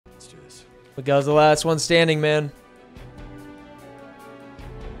do this. Miguel's the last one standing, man.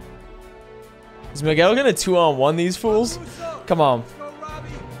 Is Miguel gonna 2-on-1 these fools? Come on.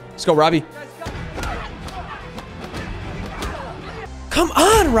 Let's go, Robbie. Come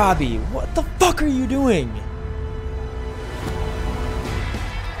on, Robbie. What the fuck are you doing?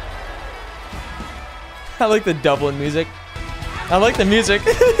 I like the Dublin music. I like the music.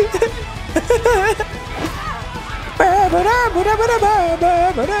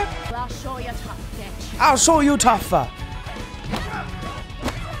 I'll show you tough, bitch. I'll show you tougher.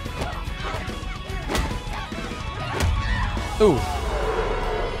 Ooh.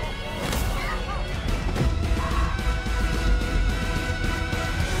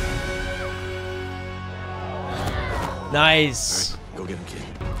 Nice. Right, go get him,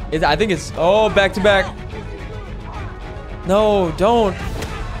 kid. I think it's... Oh, back to back. No, don't.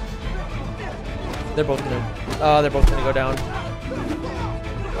 They're both gonna... they're both gonna go down.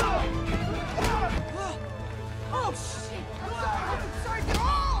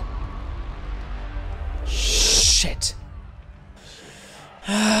 Shit.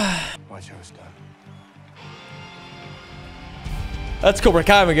 Watch how it's done. That's Cobra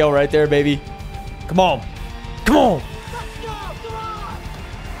Kai Miguel right there, baby. Come on. Come on.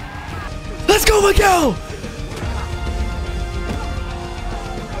 Let's go, Miguel.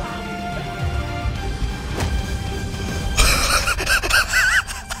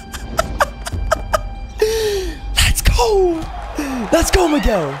 Let's go. Let's go,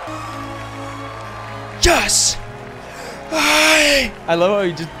 Miguel. Yes. I love how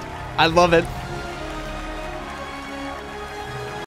you just... I love it.